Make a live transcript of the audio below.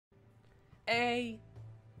Hey,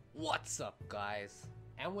 what's up guys?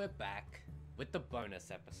 And we're back with the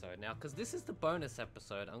bonus episode. Now, because this is the bonus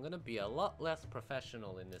episode, I'm going to be a lot less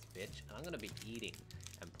professional in this bitch, and I'm going to be eating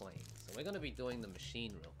and playing. So we're going to be doing the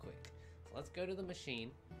machine real quick. So let's go to the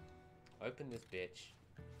machine, open this bitch,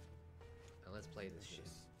 and let's play this shit.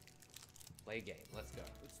 Play game, let's go.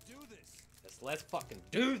 Let's do this! Let's fucking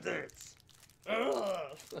do this!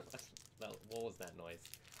 Ugh! What was that noise?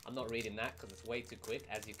 I'm not reading that because it's way too quick,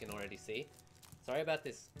 as you can already see. Sorry about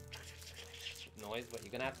this noise, but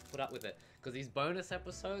you're gonna have to put up with it because these bonus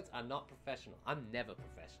episodes are not professional. I'm never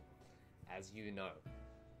professional, as you know.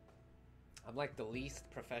 I'm like the least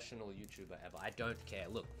professional YouTuber ever. I don't care.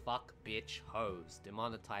 Look, fuck, bitch, hoes.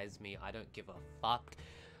 Demonetize me. I don't give a fuck.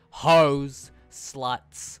 Hoes,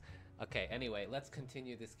 sluts. Okay, anyway, let's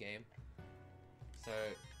continue this game. So,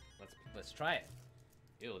 let's try it.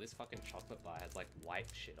 Ew, this fucking chocolate bar has like white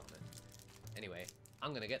shit on it. Anyway,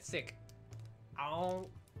 I'm gonna get sick. Ow.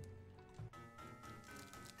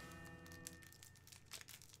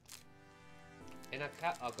 In a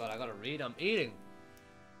oh god, I gotta read, I'm eating.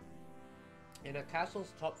 In a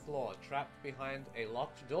castle's top floor, trapped behind a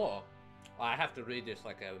locked door. Oh, I have to read this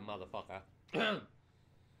like a motherfucker.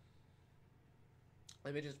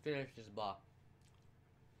 Let me just finish this bar.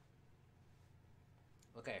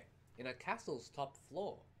 Okay. In a castle's top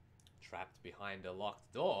floor, trapped behind a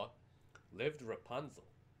locked door, lived Rapunzel,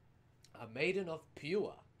 a maiden of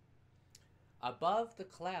pure. Above the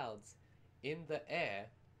clouds, in the air,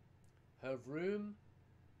 her room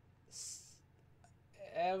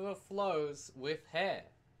ever flows with hair.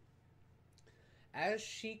 As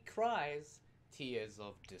she cries tears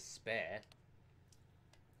of despair,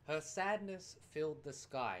 her sadness filled the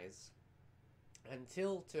skies,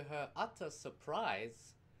 until to her utter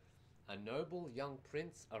surprise, a noble young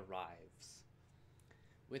prince arrives.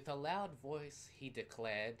 With a loud voice he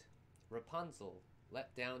declared, Rapunzel,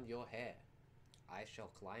 let down your hair. I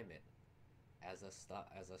shall climb it as a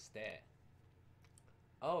stair.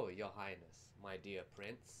 Oh, your highness, my dear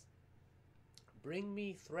prince, bring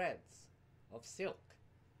me threads of silk.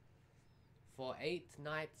 For 8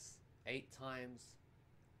 nights, 8 times,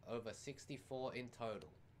 over 64 in total.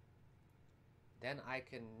 Then I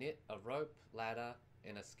can knit a rope ladder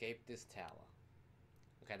and escape this tower.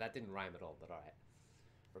 Okay, that didn't rhyme at all, but alright.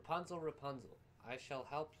 Rapunzel, Rapunzel, I shall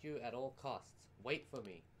help you at all costs. Wait for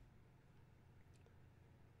me.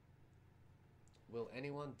 Will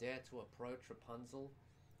anyone dare to approach Rapunzel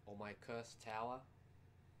or my cursed tower?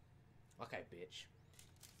 Okay, bitch.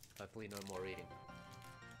 Hopefully no more reading.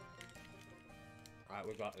 Alright,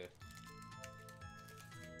 we got this.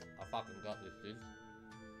 I fucking got this, dude.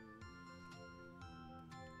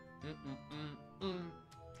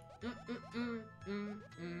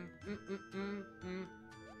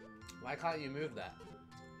 Why can't you move that?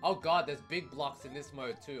 Oh god, there's big blocks in this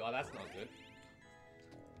mode too. Oh, that's not good.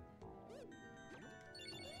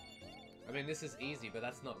 I mean, this is easy, but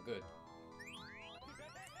that's not good.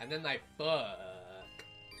 And then they fuck.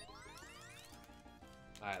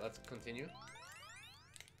 Alright, let's continue.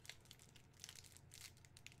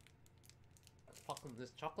 Fucking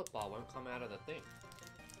this chocolate bar won't come out of the thing.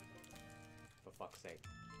 For fuck's sake.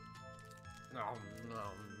 No.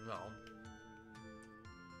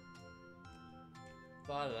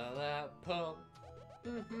 Follow that pump.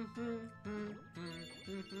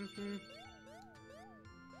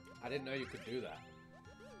 I didn't know you could do that.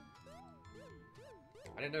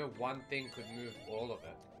 I didn't know one thing could move all of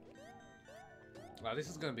it. Wow, this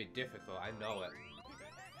is gonna be difficult, I know it.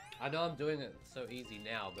 I know I'm doing it so easy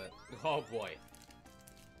now, but oh boy.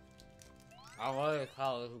 I want to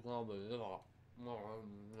call this gonna be little.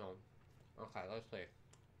 Okay, let's see.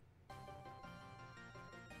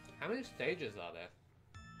 How many stages are there?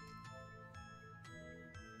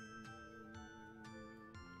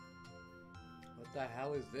 What the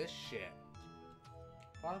hell is this shit?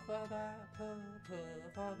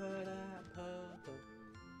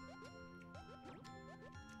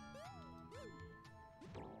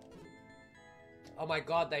 Oh my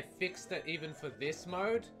god, they fixed it even for this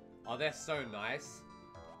mode? Oh, they're so nice.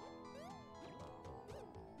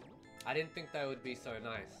 I didn't think they would be so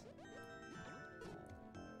nice.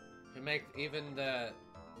 To make even the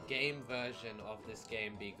game version of this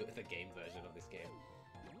game be good. The game version of this game.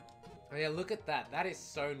 Oh yeah, look at that. That is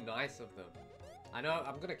so nice of them. I know,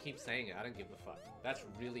 I'm gonna keep saying it. I don't give a fuck. That's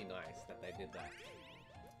really nice that they did that.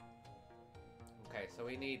 Okay, so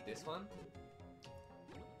we need this one.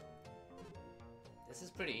 This is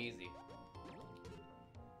pretty easy.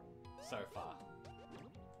 So far.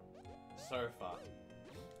 So far.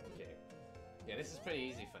 Okay. Yeah, this is pretty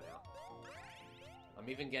easy for now. I'm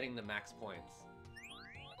even getting the max points.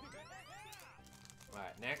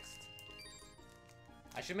 Alright, next.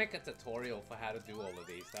 I should make a tutorial for how to do all of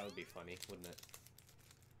these. That would be funny, wouldn't it?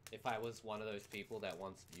 If I was one of those people that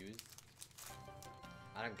wants views.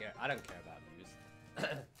 I don't care about views.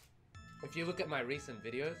 If you look at my recent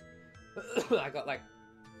videos, I got like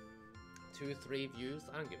 2-3 views.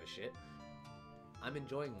 I don't give a shit. I'm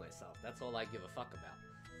enjoying myself. That's all I give a fuck about.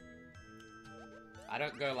 I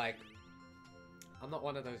don't go like... I'm not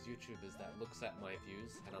one of those YouTubers that looks at my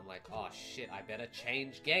views and I'm like, oh shit, I better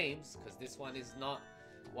change games because this one is not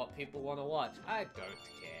what people want to watch. I don't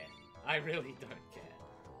care. I really don't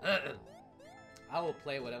care. I will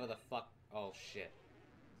play whatever the fuck... Oh shit.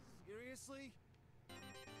 Seriously?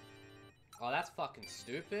 Oh, that's fucking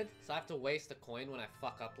stupid. So I have to waste a coin when I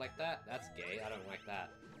fuck up like that? That's gay. I don't like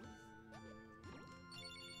that.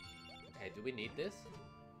 Okay, do we need this?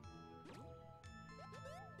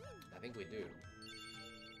 I think we do.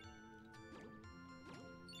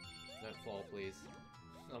 Don't fall, please.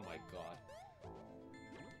 Oh my god.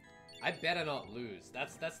 I better not lose.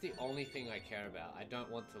 That's the only thing I care about. I don't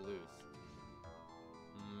want to lose.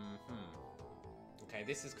 Okay,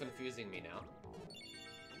 this is confusing me now.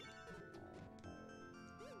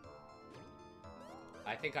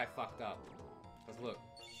 I think I fucked up. Cause look.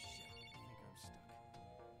 Shit, I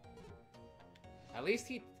think I'm stuck. At least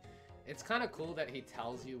it's kind of cool that he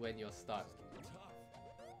tells you when you're stuck. Tough.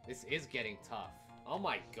 This is getting tough. Oh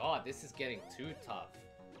my god, this is getting too tough.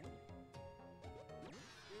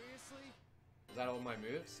 Seriously? Is that all my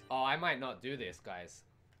moves? Oh, I might not do this, guys.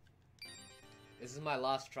 This is my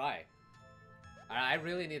last try. I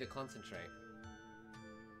really need to concentrate.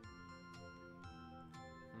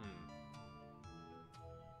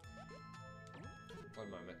 One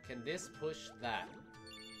moment. Can this push that?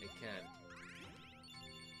 It can.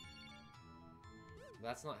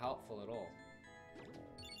 That's not helpful at all.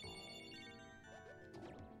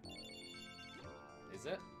 Is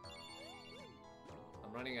it?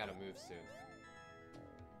 I'm running out of moves soon.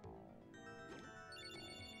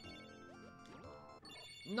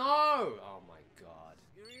 No! Oh my god.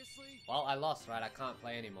 Seriously? Well, I lost, right? I can't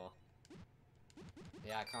play anymore.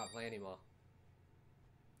 Yeah, I can't play anymore.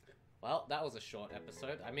 Well, that was a short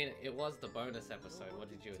episode. I mean, it was the bonus episode. What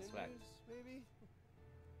did you expect? Maybe?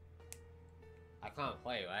 I can't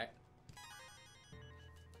play, right?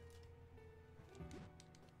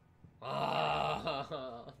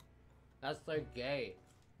 Ah, that's so gay.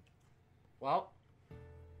 Well,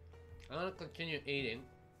 I'm gonna continue eating,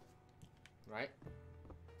 right?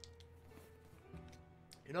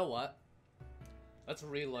 You know what? Let's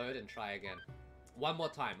reload and try again. One more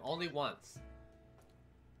time, only once.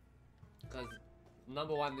 Because,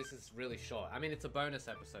 number one, this is really short. I mean, it's a bonus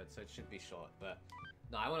episode, so it should be short, but...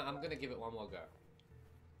 No, I'm gonna give it one more go.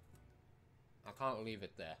 I can't leave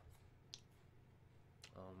it there.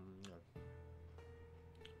 No.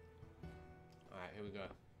 Alright, here we go.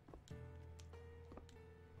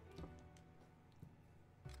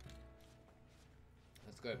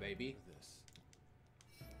 Let's go, baby. This.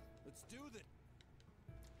 Let's do this.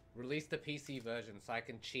 Release the PC version so I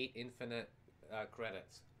can cheat infinite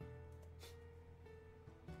credits.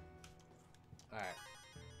 Alright.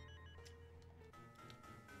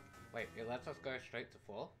 Wait, it lets us go straight to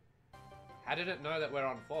 4? How did it know that we're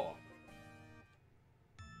on 4?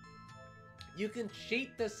 You can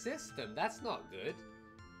cheat the system. That's not good.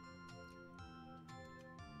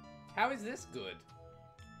 How is this good?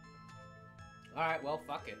 Alright, well,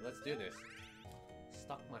 fuck it. Let's do this.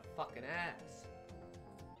 Stuck my fucking ass.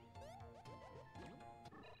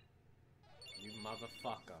 You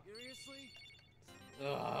motherfucker. Seriously?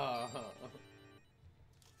 Ugh.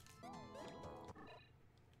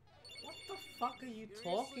 What the fuck are you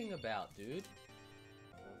talking about, dude?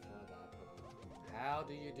 How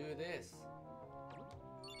do you do this?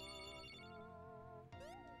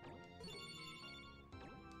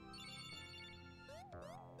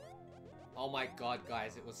 Oh my god,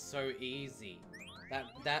 guys, it was so easy.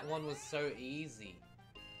 That one was so easy.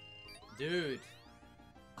 Dude.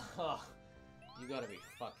 Oh, you gotta be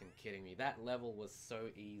fucking kidding me. That level was so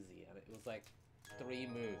easy, and it was like 3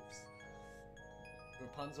 moves.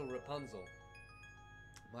 Rapunzel, Rapunzel.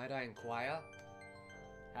 Might I inquire?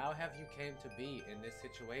 How have you came to be in this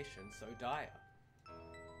situation so dire?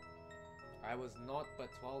 I was not but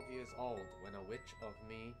 12 years old when a witch of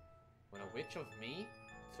me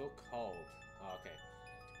took hold. Oh, okay.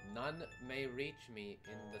 None may reach me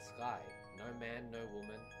in the sky. No man, no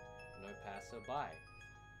woman, no passerby.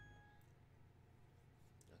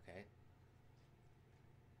 Okay.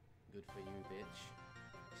 Good for you, bitch.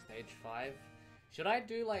 Stage 5. Should I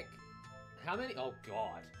do like... How many... Oh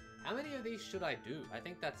god. How many of these should I do? I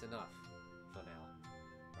think that's enough for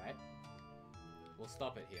now. Right? We'll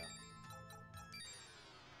stop it here.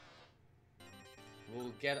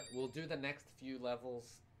 We'll do the next few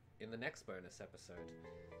levels in the next bonus episode.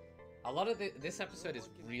 A lot of this episode is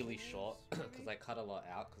really short because I cut a lot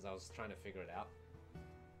out because I was trying to figure it out.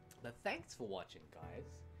 But thanks for watching, guys.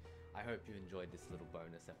 I hope you enjoyed this little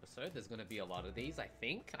bonus episode. There's going to be a lot of these, I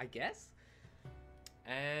guess.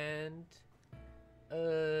 And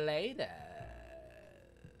later.